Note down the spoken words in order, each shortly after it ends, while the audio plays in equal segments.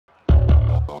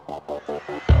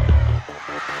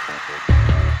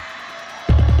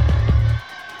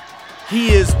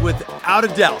He is, without a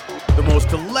doubt, the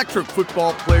most electric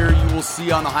football player you will see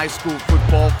on the high school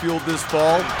football field this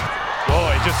fall.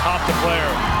 Whoa, he just hopped the player.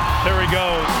 There he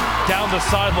goes, down the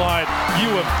sideline. You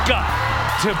have got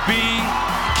to be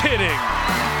kidding.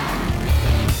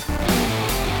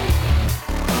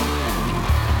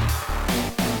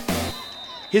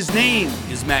 His name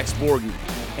is Max Borghi,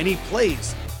 and he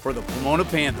plays for the Pomona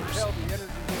Panthers.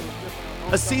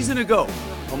 A season ago,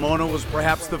 Pomona was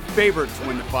perhaps the favorite to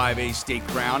win the 5A state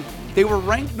crown. They were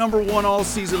ranked #1 all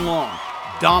season long,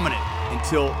 dominant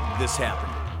until this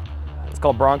happened. It's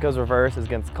called Broncos Reverse. It's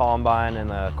against Columbine in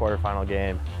the quarterfinal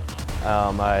game.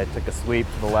 I took a sweep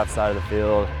to the left side of the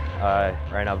field. I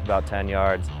ran up about 10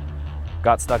 yards.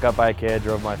 Got stuck up by a kid,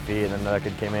 drove my feet, and then another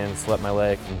kid came in and slipped my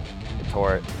leg and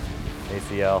tore it,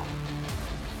 ACL.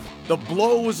 The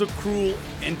blow was a cruel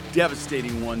and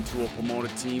devastating one to a Pomona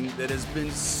team that has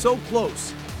been so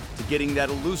close to getting that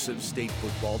elusive state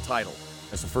football title.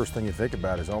 That's the first thing you think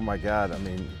about is, oh my God, I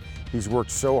mean, he's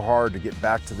worked so hard to get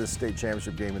back to this state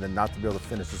championship game and then not to be able to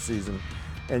finish the season.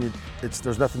 And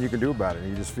there's nothing you can do about it.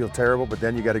 You just feel terrible, but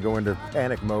then you got to go into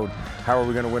panic mode. How are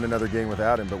we going to win another game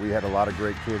without him? But we had a lot of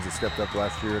great kids that stepped up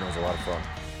last year, and it was a lot of fun.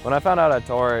 When I found out I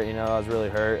tore it, I was really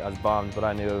hurt. I was bummed, but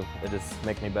I knew it just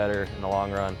make me better in the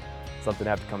long run. Something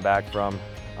I have to come back from.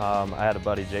 I had a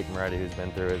buddy, Jake Moretti, who's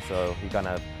been through it, so he kind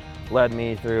of led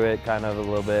me through it kind of a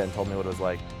little bit and told me what it was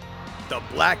like. The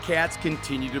Black Cats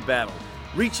continue to battle,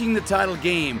 reaching the title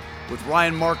game with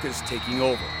Ryan Marcus taking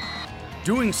over.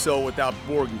 Doing so without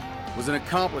Borghi was an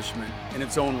accomplishment in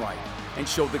its own right and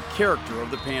showed the character of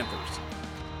the Panthers,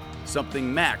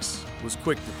 something Max was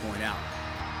quick to point out.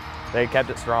 They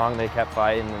kept it strong, they kept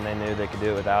fighting, and they knew they could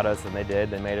do it without us, and they did.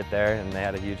 They made it there, and they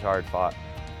had a huge, hard-fought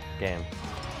game.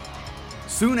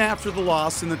 Soon after the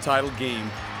loss in the title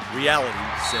game, reality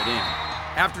set in.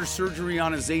 After surgery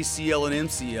on his ACL and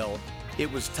MCL,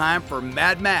 it was time for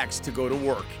Mad Max to go to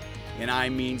work, and I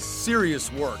mean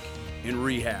serious work in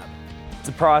rehab. It's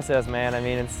a process, man. I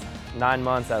mean, it's 9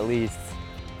 months at least,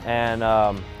 and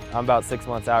I'm about 6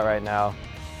 months out right now.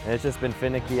 And it's just been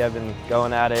finicky. I've been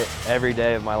going at it every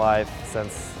day of my life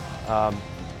since,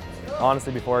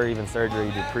 honestly, before even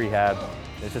surgery, did prehab.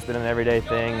 It's just been an everyday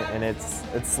thing, and it's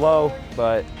slow,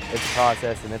 but it's a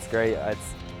process, and it's great.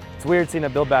 It's weird seeing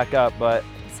it build back up, but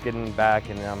it's getting back,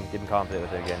 and I'm getting confident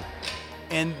with it again.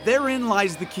 And therein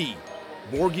lies the key.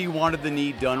 Borghi wanted the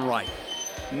knee done right.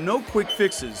 No quick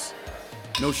fixes,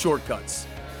 no shortcuts.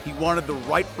 He wanted the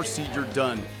right procedure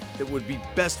done that would be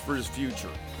best for his future.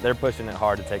 They're pushing it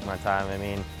hard to take my time. I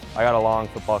mean, I got a long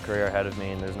football career ahead of me,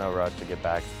 and there's no rush to get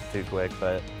back too quick,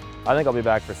 but I think I'll be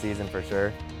back for season for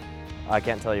sure. I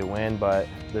can't tell you when, but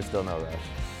there's still no rush.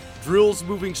 Drills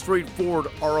moving straight forward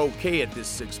are okay at this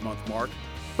 6-month mark,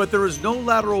 but there is no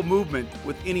lateral movement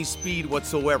with any speed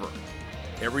whatsoever.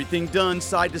 Everything done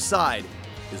side to side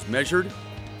is measured,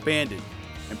 banded,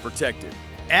 and protected.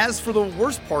 As for the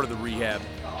worst part of the rehab,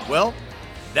 well,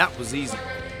 that was easy.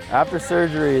 After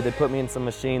surgery, they put me in some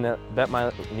machine that bent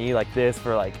my knee like this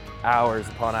for like hours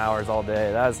upon hours all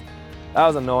day. That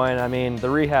was annoying. I mean, the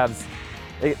rehabs,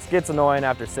 it gets annoying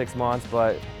after 6 months,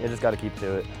 but you just got to keep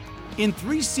to it. In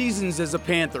 3 seasons as a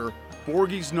Panther,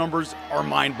 Borghi's numbers are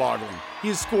mind-boggling. He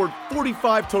has scored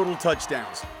 45 total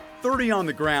touchdowns, 30 on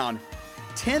the ground,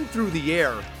 10 through the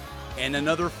air, and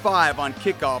another 5 on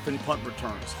kickoff and punt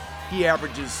returns. He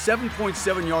averages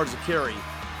 7.7 yards a carry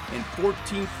and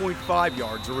 14.5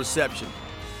 yards a reception.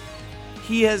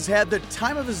 He has had the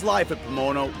time of his life at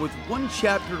Pomona with 1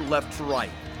 chapter left to write.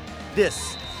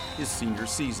 This is senior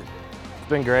season. It's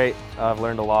been great. I've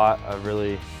learned a lot. I've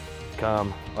really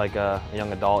become like a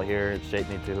young adult here. It's shaped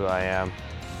me to who I am.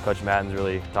 Coach Madden's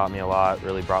really taught me a lot,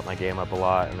 really brought my game up a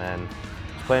lot, and then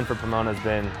playing for Pomona has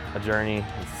been a journey.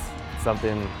 It's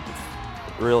a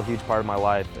real huge part of my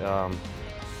life.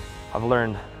 I've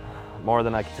learned more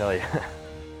than I can tell you.